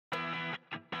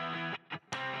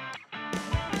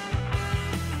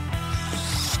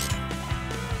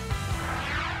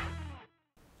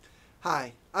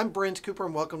Hi, I'm Brent Cooper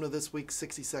and welcome to this week's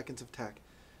 60 Seconds of Tech.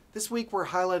 This week we're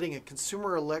highlighting a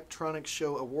Consumer Electronics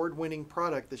Show award-winning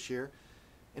product this year,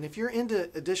 and if you're into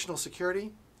additional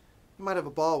security, you might have a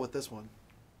ball with this one.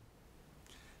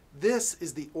 This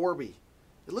is the ORBII.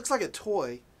 It looks like a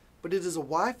toy, but it is a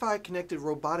Wi-Fi connected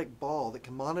robotic ball that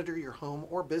can monitor your home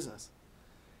or business.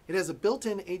 It has a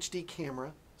built-in HD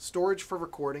camera, storage for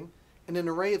recording, and an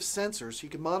array of sensors so you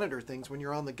can monitor things when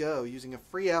you're on the go using a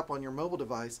free app on your mobile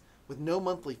device with no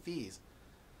monthly fees.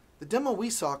 The demo we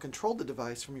saw controlled the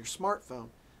device from your smartphone,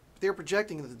 but they're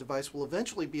projecting that the device will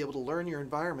eventually be able to learn your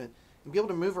environment and be able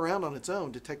to move around on its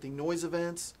own, detecting noise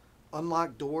events,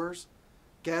 unlocked doors,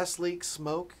 gas leaks,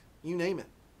 smoke, you name it.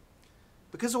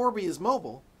 Because ORBII is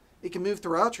mobile, it can move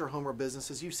throughout your home or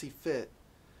business as you see fit.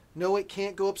 No, it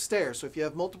can't go upstairs, so if you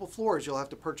have multiple floors, you'll have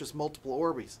to purchase multiple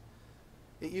ORBIIs.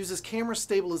 It uses camera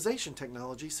stabilization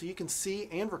technology so you can see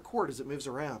and record as it moves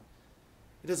around.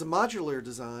 It has a modular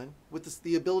design with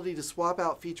the ability to swap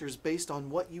out features based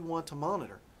on what you want to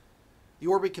monitor. The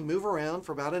ORBII can move around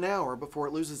for about an hour before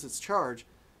it loses its charge,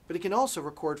 but it can also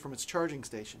record from its charging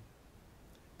station.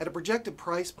 At a projected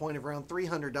price point of around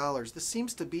 $300, this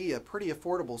seems to be a pretty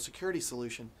affordable security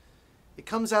solution. It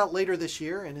comes out later this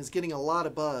year and is getting a lot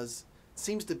of buzz. It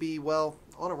seems to be, well,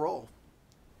 on a roll.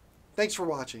 Thanks for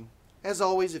watching. As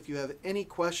always, if you have any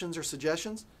questions or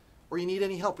suggestions, or you need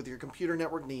any help with your computer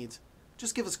network needs,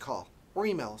 just give us a call or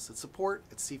email us at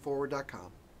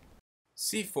support@cforward.com.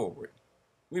 CForward.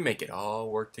 We make it all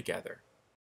work together.